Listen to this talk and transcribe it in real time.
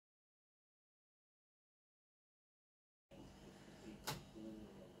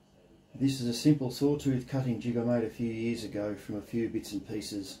This is a simple sawtooth cutting jig I made a few years ago from a few bits and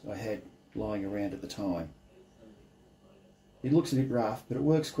pieces I had lying around at the time. It looks a bit rough, but it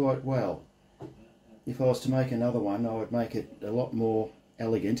works quite well. If I was to make another one, I would make it a lot more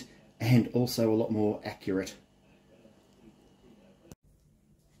elegant and also a lot more accurate.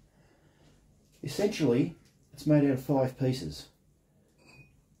 Essentially, it's made out of 5 pieces.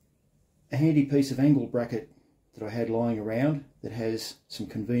 A handy piece of angle bracket that I had lying around that has some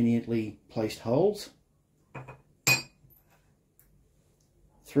conveniently placed holes.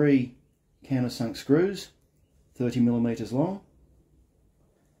 3 countersunk screws, 30mm long.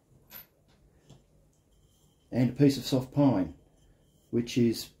 And a piece of soft pine, which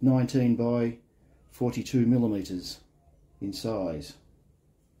is 19 by 42mm in size.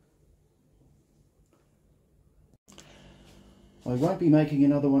 I won't be making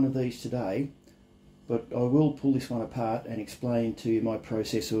another one of these today, but I will pull this one apart and explain to you my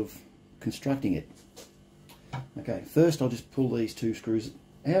process of constructing it. Okay, first I'll just pull these 2 screws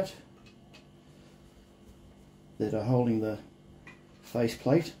out that are holding the face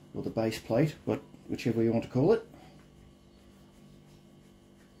plate or the base plate, whichever you want to call it.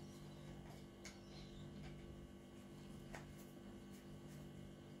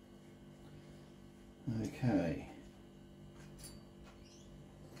 Okay.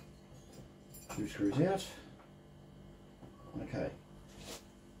 2 screws out. Okay.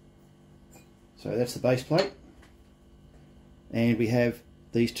 So that's the base plate. And we have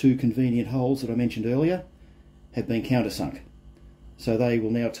these 2 convenient holes that I mentioned earlier have been countersunk. So they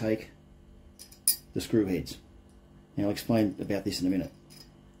will now take the screw heads. And I'll explain about this in a minute.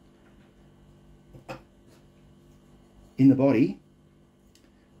 In the body,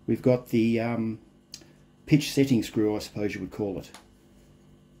 we've got the pitch setting screw, I suppose you would call it.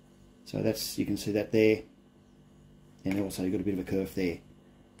 So that's, you can see that there, and also you've got a bit of a curve there.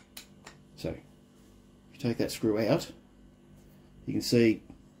 So if you take that screw out, you can see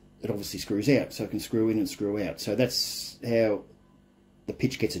it obviously screws out, so it can screw in and screw out. So that's how the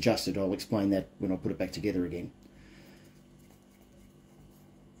pitch gets adjusted. I'll explain that when I put it back together again.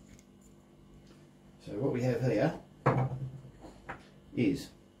 So what we have here is,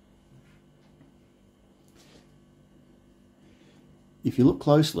 if you look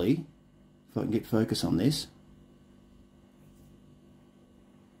closely, if I can get focus on this,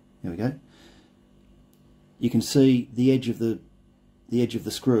 there we go, you can see the edge of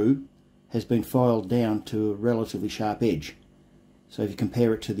the screw has been filed down to a relatively sharp edge. So if you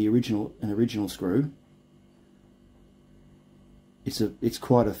compare it to the original screw, it's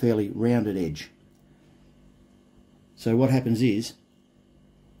quite a fairly rounded edge. So what happens is,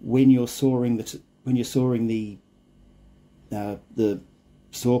 when you're sawing the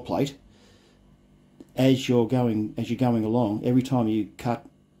saw plate, as you're going along, every time you cut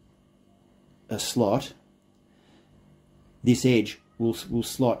a slot, this edge will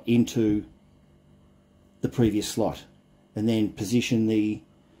slot into the previous slot, and then position the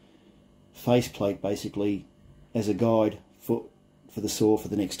face plate basically as a guide for the saw for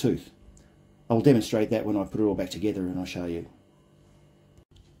the next tooth. I'll demonstrate that when I put it all back together and I'll show you.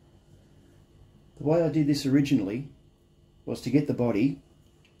 The way I did this originally was to get the body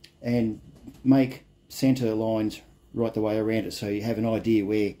and make centre lines right the way around it, so you have an idea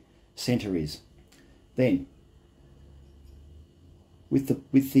where centre is. Then with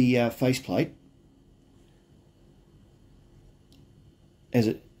the face plate as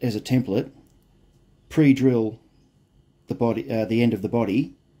a template, pre-drill the body, the end of the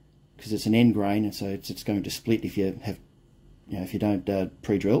body, because it's an end grain, and so it's going to split if you have, if you don't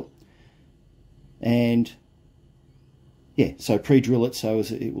pre-drill. And yeah, so pre-drill it so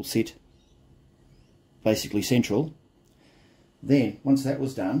as it will sit basically central. Then once that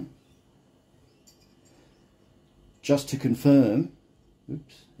was done, just to confirm,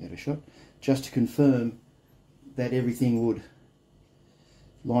 oops, out of shot, just to confirm that everything would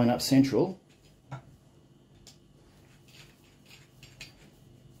line up central,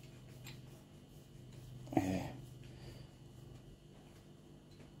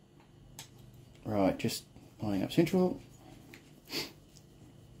 right, just lining up central.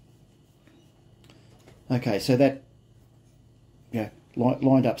 Okay, so that,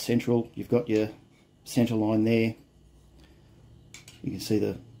 lined up central, you've got your centre line there. You can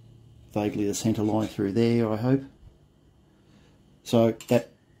see vaguely the centre line through there, I hope. So that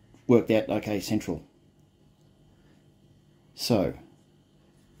worked out okay, central. So,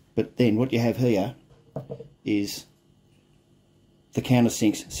 but then what you have here is the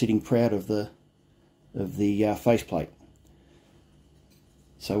countersinks sitting proud of the face plate.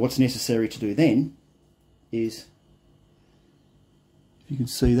 So what's necessary to do then is, if you can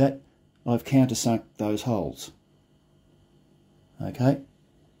see that, I've countersunk those holes. Okay,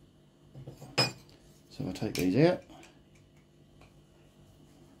 so I take these out.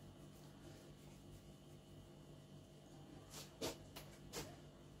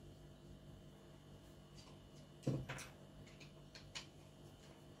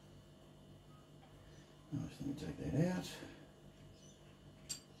 Let me take that out.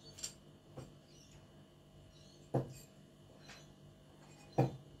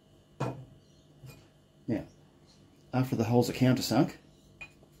 Now, after the holes are countersunk,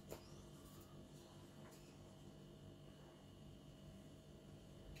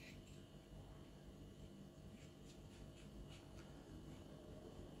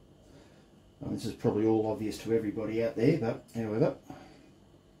 this is probably all obvious to everybody out there, but however,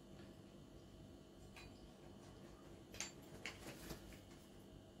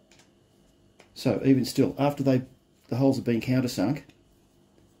 so even still, after the holes have been countersunk,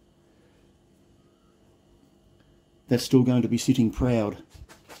 that's still going to be sitting proud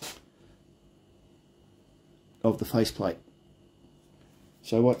of the faceplate.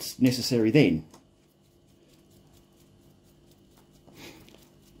 So what's necessary then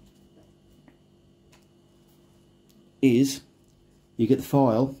is you get the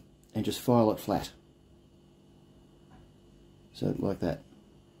file and just file it flat. So like that.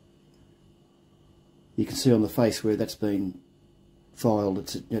 You can see on the face where that's been filed,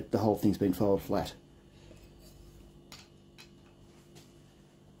 the whole thing's been filed flat.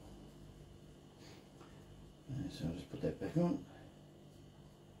 So I'll just put that back on.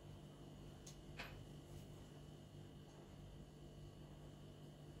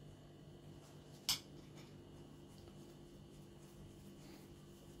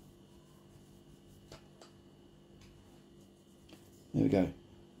 There we go,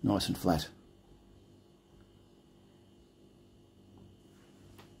 nice and flat.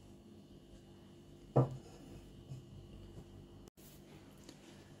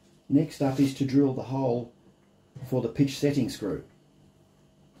 Next up is to drill the hole for the pitch setting screw,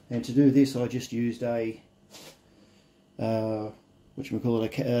 and to do this I just used a a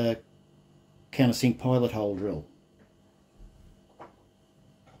countersink pilot hole drill.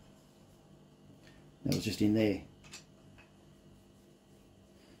 That was just in there.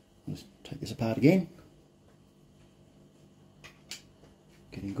 Let's take this apart again.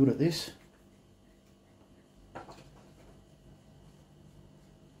 Getting good at this.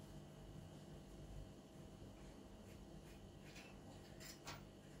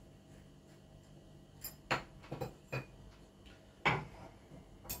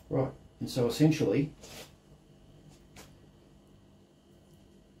 Right, and so essentially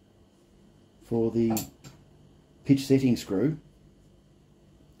for the pitch setting screw,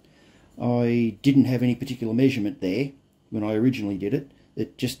 I didn't have any particular measurement there when I originally did it. I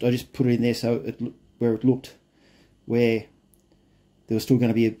just put it in there so where it looked where there was still going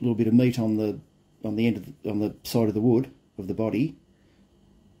to be a little bit of meat on the side of the wood of the body.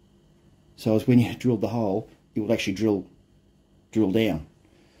 So as when you drilled the hole, it would actually drill down.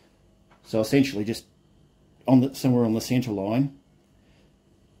 So essentially, just somewhere on the centre line,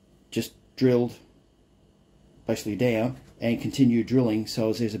 just drilled basically down and continued drilling.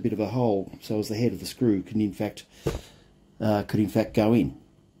 So as there's a bit of a hole, so as the head of the screw can in fact go in.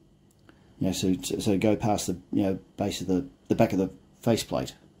 You know, so go past the base of the back of the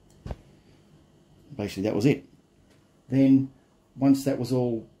faceplate. Basically, that was it. Then once that was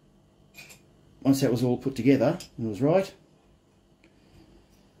all put together and it was right.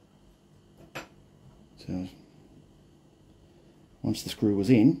 So once the screw was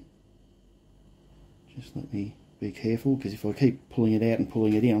in, just let me be careful, because if I keep pulling it out and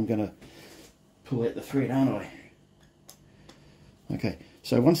pulling it in, I'm going to pull out the thread, aren't I? Okay,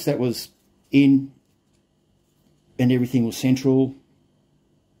 so once that was in and everything was central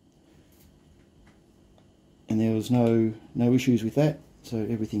and there was no issues with that, so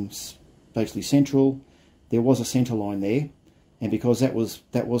everything's basically central, there was a centre line there, and because that was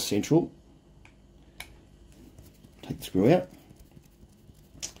central, take the screw out.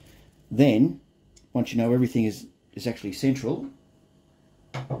 Then, once you know everything is actually central,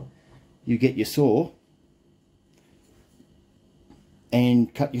 you get your saw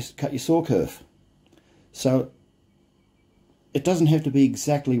and cut your saw kerf. So it doesn't have to be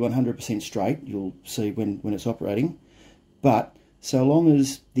exactly 100% straight. You'll see when it's operating, but so long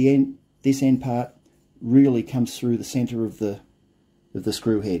as this end part really comes through the centre of the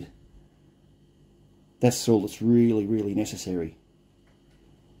screw head. That's all that's really necessary.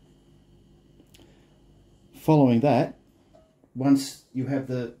 Following that, once you have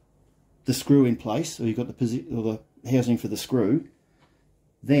the screw in place, or you've got the housing for the screw,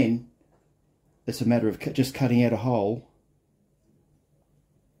 then it's a matter of just cutting out a hole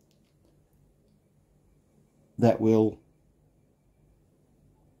that will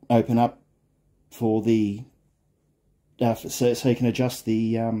open up for the so you can adjust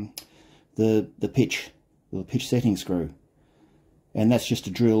the pitch, the pitch setting screw, and that's just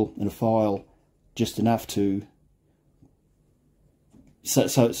a drill and a file, just enough to so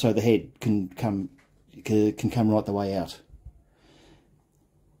the head can come right the way out.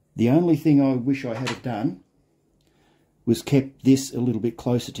 The only thing I wish I had have done was kept this a little bit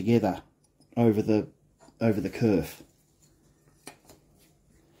closer together over the kerf,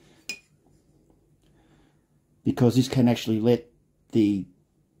 because this can actually let the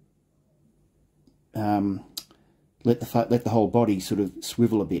whole body sort of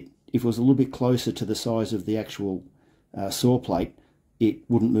swivel a bit. If it was a little bit closer to the size of the actual saw plate, it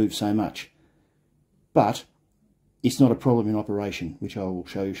wouldn't move so much. But it's not a problem in operation, which I will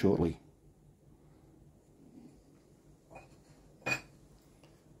show you shortly.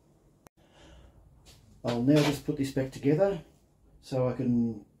 I'll now just put this back together so I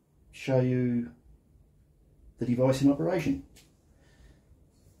can show you the device in operation.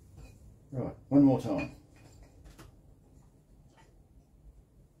 Right, one more time.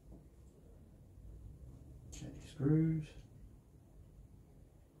 Change screws.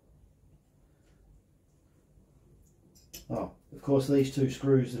 Oh, of course, these two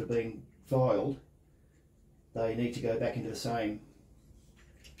screws that are being filed, they need to go back into the same.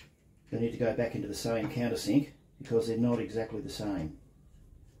 They need to go back into the same countersink because they're not exactly the same.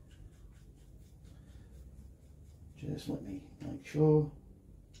 Just let me make sure.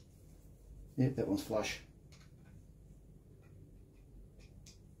 Yep, that one's flush.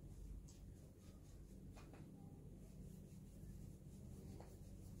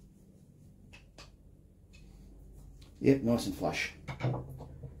 Yep, nice and flush.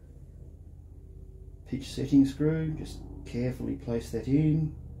 Pitch setting screw, just carefully place that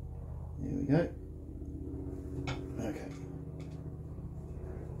in. There we go. Okay.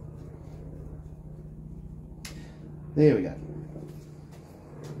 There we go.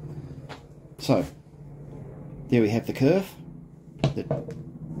 So, there we have the kerf that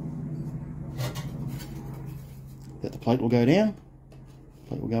the plate will go down,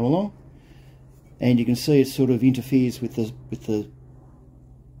 plate will go along, and you can see it sort of interferes with the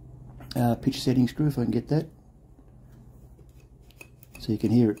pitch setting screw, if I can get that. So you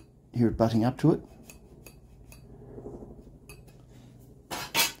can hear it butting up to it.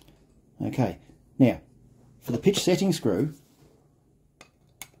 Okay, now for the pitch setting screw,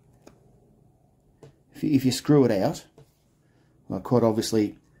 if you screw it out, well, quite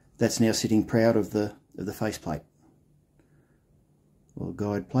obviously that's now sitting proud of the faceplate or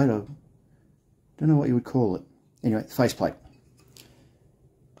guide plate. I don't know what you would call it. Anyway, the faceplate.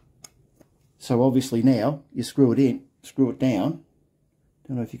 So obviously now you screw it in, screw it down.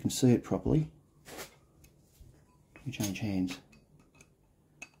 Don't know if you can see it properly. Let me change hands.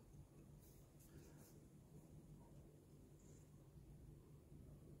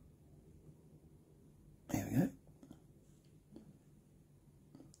 There we go.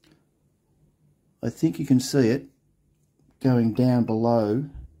 I think you can see it going down below.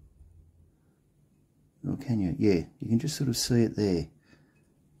 Or can you? Yeah, you can just sort of see it there.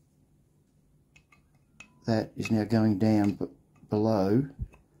 That is now going down below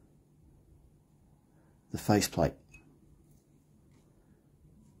the faceplate.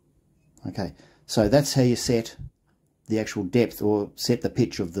 Okay, so that's how you set the actual depth or set the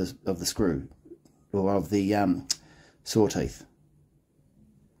pitch of the screw or of the saw teeth.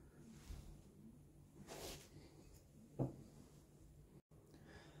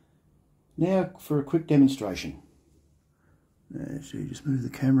 Now for a quick demonstration. So you just move the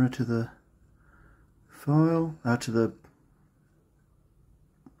camera to the file, to the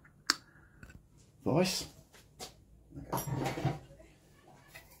vise. Okay.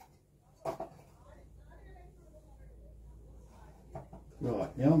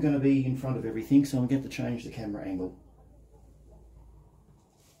 Right, now I'm going to be in front of everything, so I'm going to change the camera angle.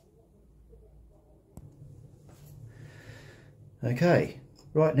 Okay,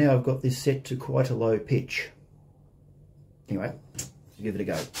 right now I've got this set to quite a low pitch. Anyway, let's give it a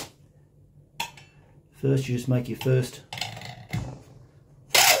go. First you just make your first...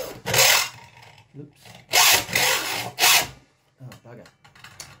 Oops. Oh, bugger.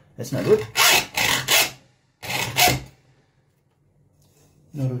 That's no good.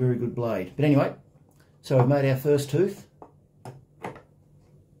 Not a very good blade. But anyway, so I've made our first tooth.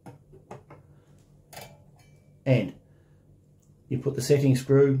 And you put the setting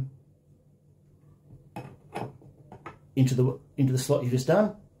screw into the slot you've just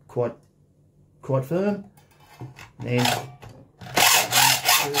done, quite quite firm. Then 1,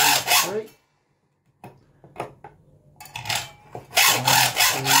 2, 3. 1,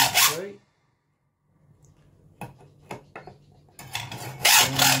 2, 3. 1,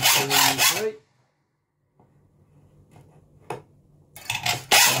 2, 3.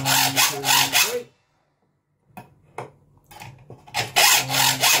 1, 2, 3.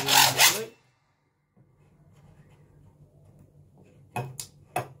 1, 2, 3.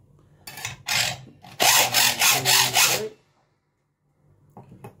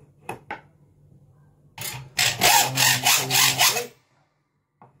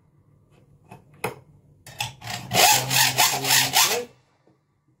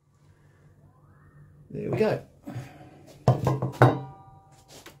 There we go.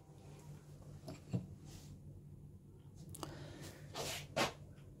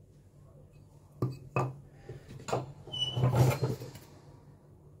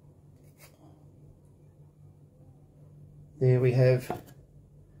 There we have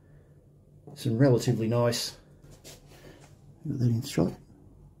some relatively nice, got that in straight,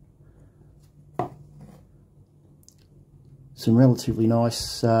 some relatively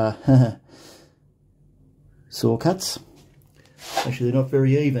nice saw cuts. Actually, they're not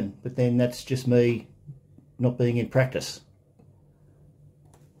very even, but then that's just me not being in practice.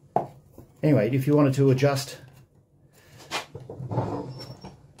 Anyway, if you wanted to adjust,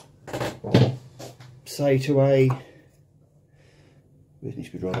 say to a, where's my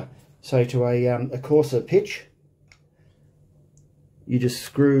screwdriver? Say to a coarser pitch, you just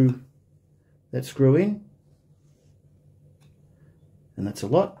screw that screw in, and that's a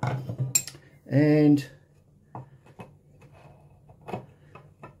lot. And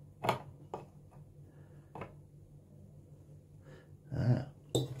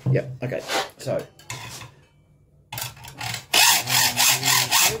yep, okay, so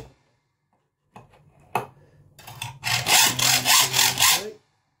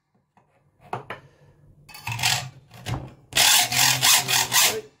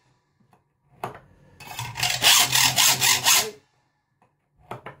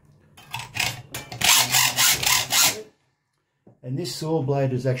and this saw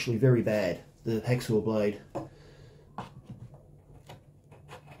blade is actually very bad, the hacksaw blade.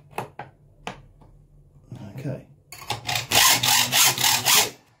 Okay.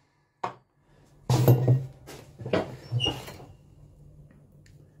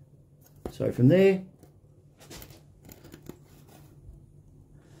 So from there,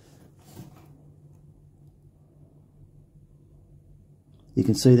 you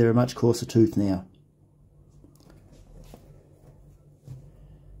can see they're a much coarser tooth now.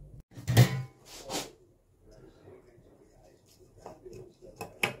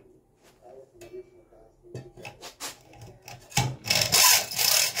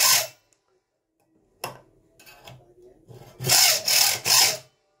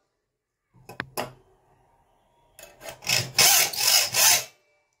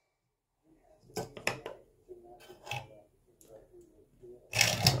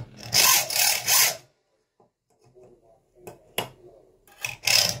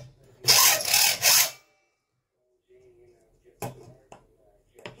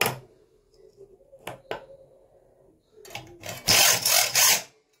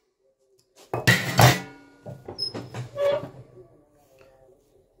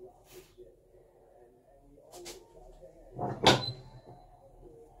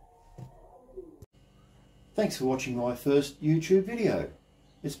 Thanks for watching my first YouTube video.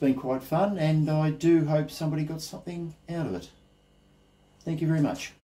 It's been quite fun, and I do hope somebody got something out of it. Thank you very much.